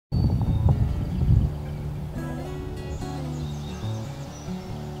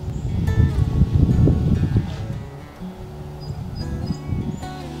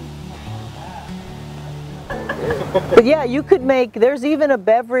But yeah, you could make, there's even a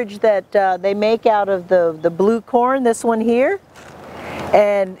beverage that they make out of the blue corn, this one here.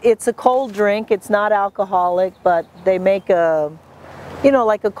 And it's a cold drink, it's not alcoholic, but they make a, you know,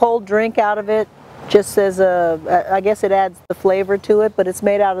 like a cold drink out of it. Just as a, I guess it adds the flavor to it, but it's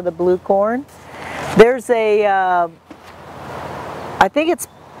made out of the blue corn. There's a, I think it's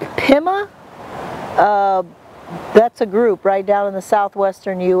Pima. That's a group right down in the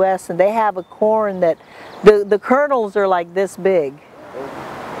southwestern U.S. and they have a corn that the kernels are like this big.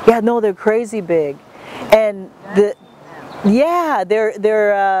 Yeah, no, they're crazy big, and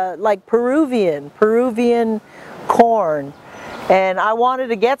they're like Peruvian corn. And I wanted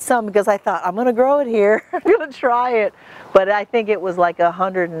to get some because I thought, I'm going to grow it here. I'm going to try it. But I think it was like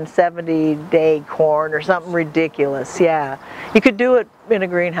 170-day corn or something ridiculous. Yeah. You could do it in a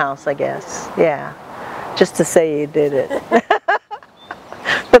greenhouse, I guess. Yeah. Just to say you did it.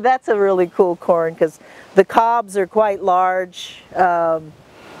 But that's a really cool corn because the cobs are quite large, I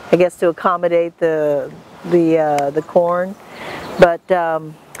guess to accommodate the corn. But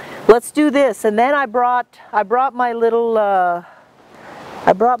let's do this. And then I brought my little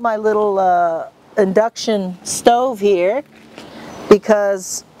induction stove here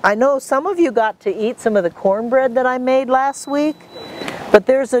because I know some of you got to eat some of the cornbread that I made last week, but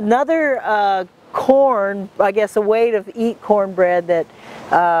there's another corn, I guess a way to eat cornbread that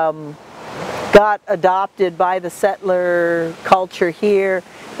got adopted by the settler culture here,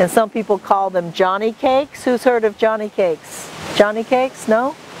 and some people call them Johnny cakes. Who's heard of Johnny cakes? Johnny cakes?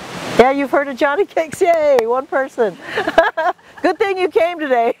 No? Yeah, you've heard of Johnny cakes? Yay, one person. Good thing you came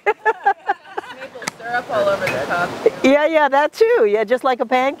today. Maple syrup all over the top. Yeah, that too. Yeah, just like a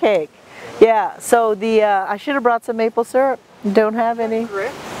pancake. Yeah, so the I should have brought some maple syrup. Don't have any.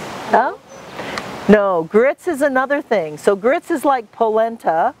 Grits? Huh? No, grits is another thing. So grits is like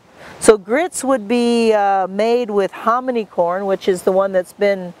polenta. So grits would be made with hominy corn, which is the one that's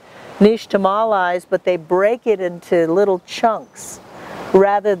been nishtamalized, but they break it into little chunks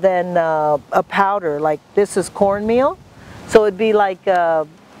rather than a powder. Like this is cornmeal. So it'd be like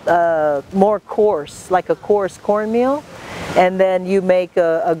more coarse, like a coarse cornmeal, and then you make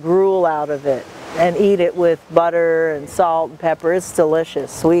a gruel out of it and eat it with butter and salt and pepper. It's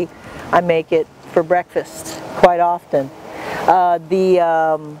delicious. I make it for breakfast quite often.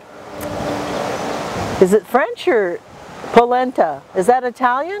 Is it French or polenta? Is that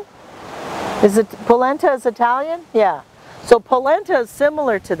Italian? Is it polenta is Italian? Yeah. So polenta is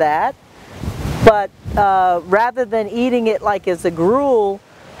similar to that, but rather than eating it like as a gruel,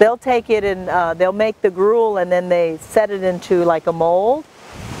 they'll take it and they'll make the gruel and then they set it into like a mold,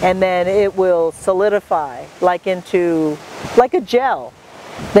 and then it will solidify like into like a gel.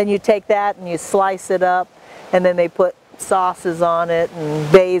 Then you take that and you slice it up, and then they put sauces on it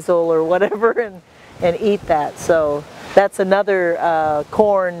and basil or whatever and eat that. So that's another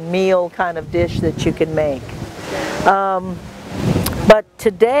corn meal kind of dish that you can make. But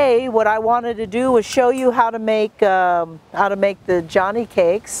today what I wanted to do was show you how to make the Johnny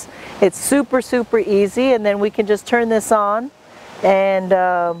cakes. It's super easy, and then we can just turn this on and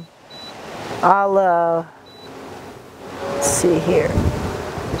I'll let's see here.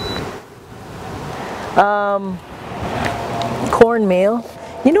 Cornmeal.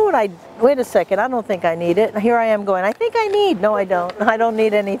 You know what wait a second, I don't think I need it. Here I am going, I think I need. No, I don't. I don't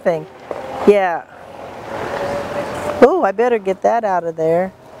need anything. Yeah. Oh, I better get that out of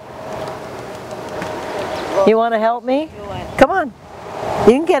there. You want to help me? Come on.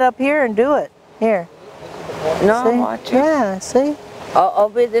 You can get up here and do it. Here. No, see? I'm watching. Yeah, see? I'll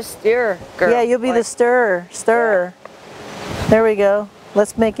be the stirrer girl. Yeah, you'll be the stirrer. Stirrer. Yeah. There we go.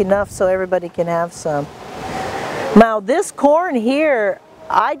 Let's make enough so everybody can have some. Now this corn here,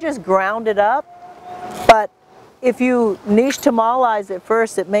 I just ground it up, but if you nishtamalize it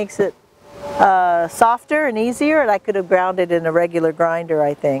first, it makes it softer and easier, and I could have ground it in a regular grinder,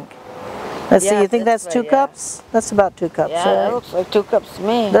 I think. Let's see, you think that's 2 cups? That's about 2 cups, yeah, right? That looks like 2 cups to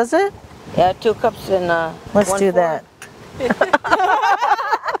me. Does it? Yeah, 2 cups and Let's do that.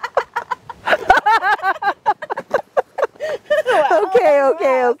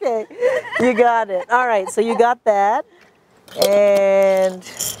 Okay. You got it. All right, so you got that. And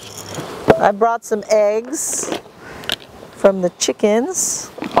I brought some eggs from the chickens.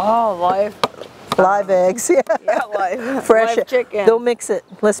 Oh, Live eggs, yeah. Yeah, live. Fresh live chicken. Don't mix it.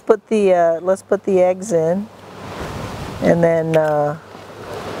 Let's put the eggs in, and then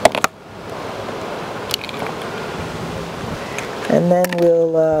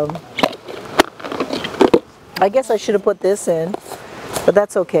we'll. I guess I should have put this in, but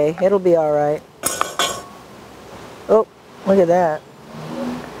that's okay. It'll be all right. Oh, look at that.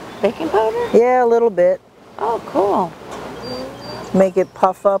 Baking powder? Yeah, a little bit. Oh, cool. Make it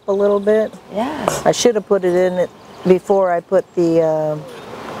puff up a little bit. Yeah. I should have put it in it before I put the,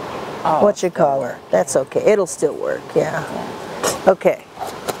 whatchamacallit. That's okay. It'll still work, yeah. Okay.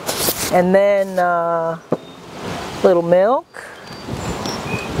 And then little milk.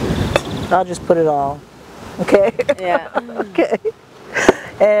 I'll just put it all. Okay? Yeah. Okay.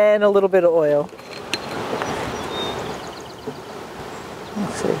 And a little bit of oil.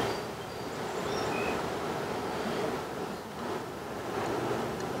 Let's see.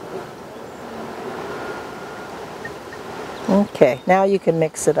 Okay, now you can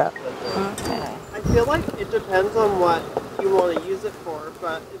mix it up. Okay. I feel like it depends on what you want to use it for,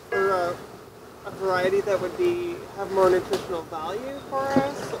 but is there a variety that would have more nutritional value for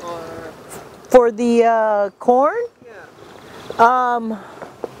us, or? For the corn? Yeah.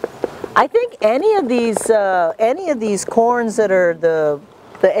 I think any of these corns that are the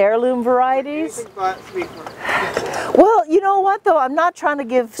heirloom varieties. Anything but sweet corn. Well, you know what though? I'm not trying to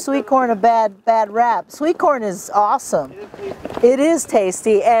give sweet corn a bad rap. Sweet corn is awesome. It is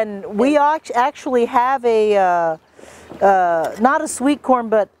tasty, and we actually have a not a sweet corn,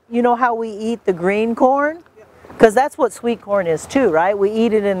 but you know how we eat the green corn? Because that's what sweet corn is too, right? We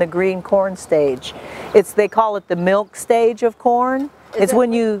eat it in the green corn stage. They call it the milk stage of corn. It's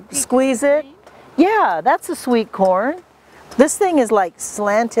when you squeeze it. Yeah, that's a sweet corn. This thing is like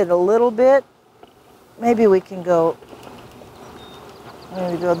slanted a little bit. Maybe we can go,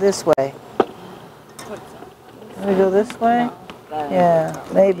 maybe go this way. Can we go this way? Yeah,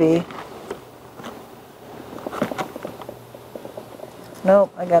 maybe.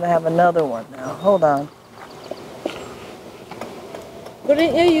 Nope, I gotta have another one now. Hold on.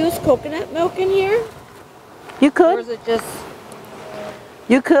 Wouldn't you use coconut milk in here? You Or could. is it just...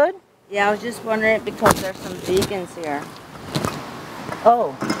 You could. Yeah, I was just wondering because there's some vegans here.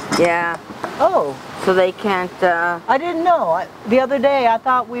 Oh. Yeah. Oh. So they can't... I didn't know. The other day I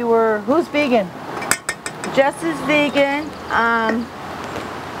thought we were... Who's vegan? Jess is vegan.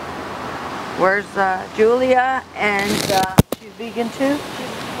 Where's Julia? And She's vegan too?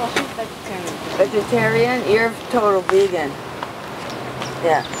 she's vegetarian. Vegetarian? You're total vegan.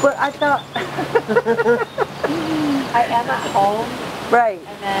 Yeah. But I thought... I am at home, Right.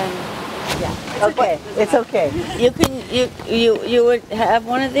 and then, yeah. Okay. It's okay. You would have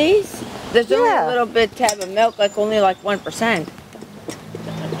one of these? There's only Yeah. a little bit tab of milk, like only like 1%.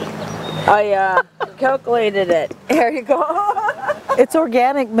 I calculated it. There you go. It's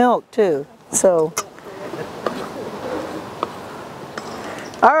organic milk too. So...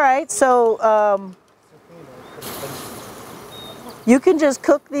 All right, so you can just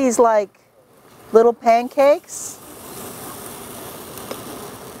cook these like little pancakes.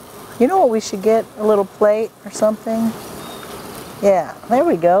 You know what we should get? A little plate or something? Yeah, there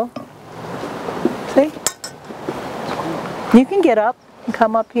we go. See? You can get up and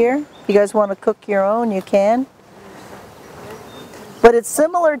come up here. If you guys want to cook your own, you can. But it's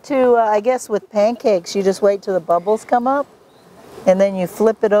similar to, I guess, with pancakes. You just wait till the bubbles come up. And then you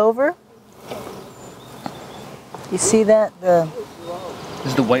flip it over. You see that?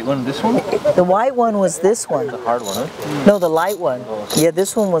 Is the white one this one? The white one was this one. The hard one, huh? No, the light one. Yeah,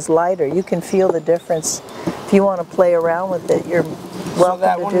 this one was lighter. You can feel the difference. If you want to play around with it, you're welcome So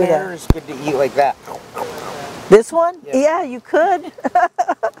that to one do there that. is good to eat like that. This one? Yeah, you could. Oh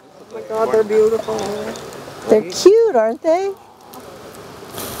my God, they're beautiful. They're cute, aren't they?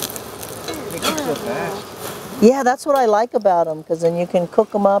 They cook so fast. Yeah, that's what I like about them, because then you can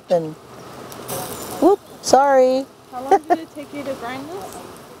cook them up and... Whoop, sorry. How long did it take you to grind this?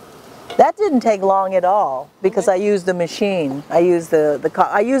 That didn't take long at all because I used the machine. I used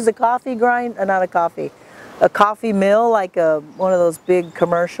the coffee grind, not a coffee mill, like one of those big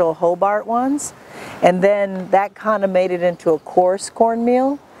commercial Hobart ones, and then that kind of made it into a coarse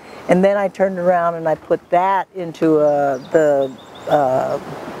cornmeal, and then I turned around and I put that into the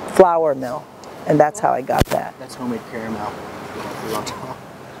flour mill, and that's how I got that. That's homemade caramel.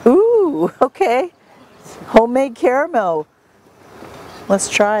 Ooh, okay, homemade caramel. Let's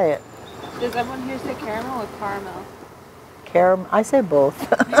try it. Does everyone here say caramel or caramel? Caramel. I say both.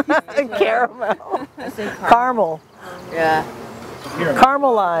 Caramel. I say Caramel. Yeah.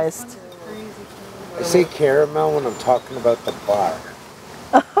 Caramelized. I say caramel when I'm talking about the bar.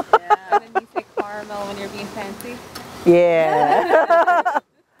 And then you say caramel when you're being fancy. Yeah.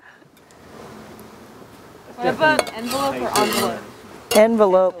 What about envelope or envelope?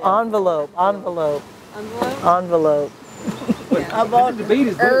 Envelope, envelope, envelope, Envelope? envelope. How about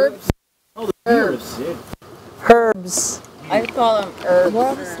herbs? Herbs. I call them herbs.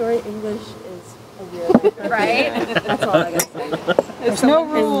 Moral of the story, English is a Right? That's all I gotta say. There's no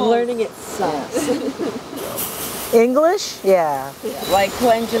And rules. learning it sucks. English? Yeah. Like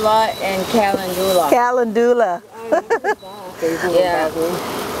calendula and calendula. Calendula. Yeah.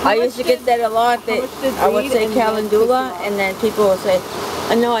 I used to get that a lot. That I would say calendula, and then people would say,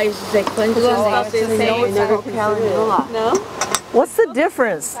 no, I used to say calendula. Oh, I was just saying, I never calendula. No? What's the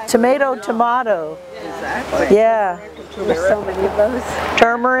difference? Tomato, tomato. Exactly. Yeah. There's so many of those.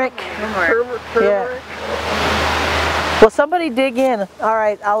 Turmeric. Yeah. Well, somebody dig in. All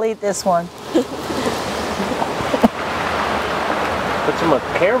right, I'll eat this one. Put some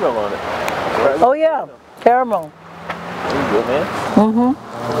caramel on it. Right? Oh yeah, caramel. There you go, man. Mm-hmm.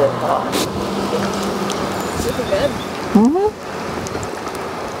 Super good. Mm-hmm.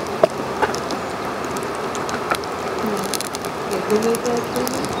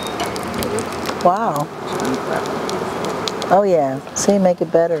 Wow. Oh yeah. See, make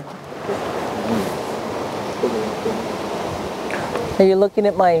it better. Are you looking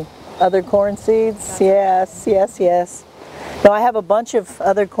at my other corn seeds? Yes, yes, yes. No, I have a bunch of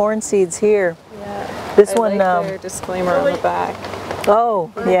other corn seeds here. Yeah. This I one. like their disclaimer on the back.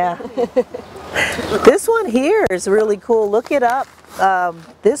 Oh, yeah. This one here is really cool. Look it up.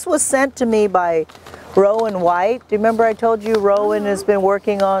 This was sent to me by Rowan White. Do you remember I told you Rowan has been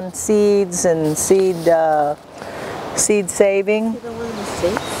working on seeds and seed saving?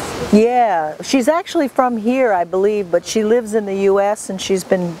 Yeah, she's actually from here, I believe, but she lives in the U.S. and she's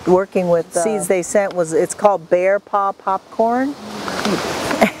been working with seeds they sent. It's called bear paw popcorn.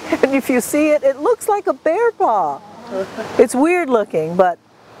 And if you see it, it looks like a bear paw. It's weird looking, but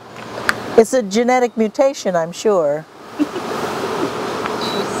it's a genetic mutation, I'm sure.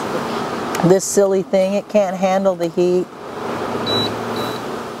 This silly thing, it can't handle the heat.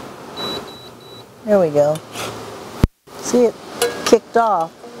 There we go. See, it kicked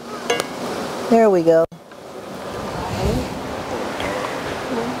off. There we go.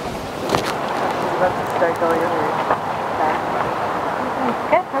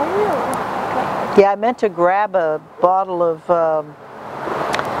 Yeah, I meant to grab a bottle of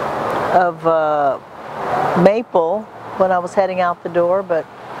maple when I was heading out the door, but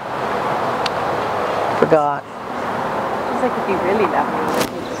forgot. It's like if you really love me,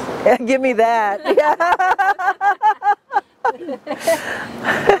 you just Give me that. I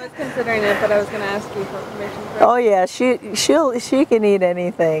was considering it, but I was going to ask you for permission first. Oh yeah, she can eat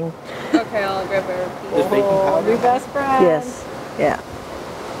anything. Okay, I'll grab her. Just baking powder. Be best friends. Yes. Yeah.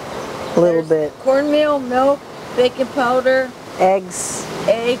 A little bit. Cornmeal, milk, baking powder, Eggs.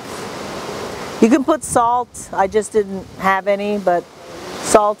 eggs. You can put salt. I just didn't have any, but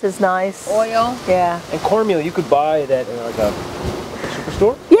salt is nice. Oil. Yeah. And cornmeal, you could buy that in like a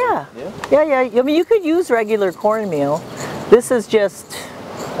superstore? Yeah. Yeah. Yeah, yeah. I mean, you could use regular cornmeal. This is just,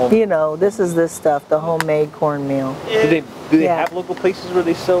 you know, this is this stuff, the homemade cornmeal. Do they Yeah. have local places where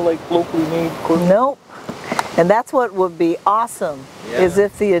they sell like locally made cornmeal? Nope. And that's what would be awesome, is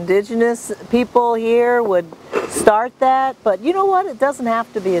if the indigenous people here would start that. But you know what? It doesn't have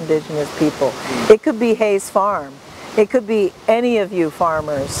to be indigenous people. It could be Hayes Farm. It could be any of you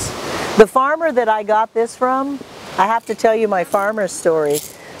farmers. The farmer that I got this from, I have to tell you my farmer's story.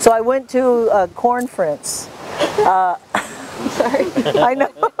 So I went to a conference. Sorry. I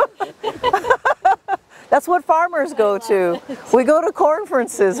know. That's what farmers go to. We go to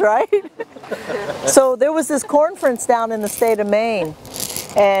conferences, right? So there was this conference down in the state of Maine,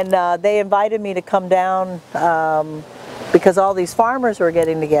 and they invited me to come down because all these farmers were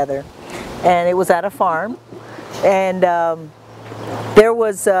getting together. And it was at a farm, and there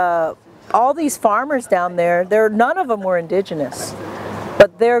was all these farmers down there. None of them were indigenous.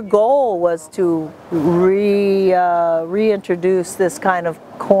 But their goal was to reintroduce this kind of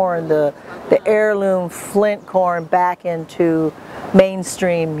corn, the heirloom flint corn, back into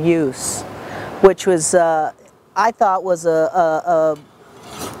mainstream use, which was, I thought was a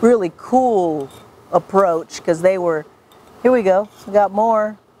really cool approach, because they were, here we go, we got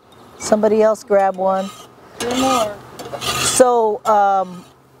more. Somebody else grab one. Two more. So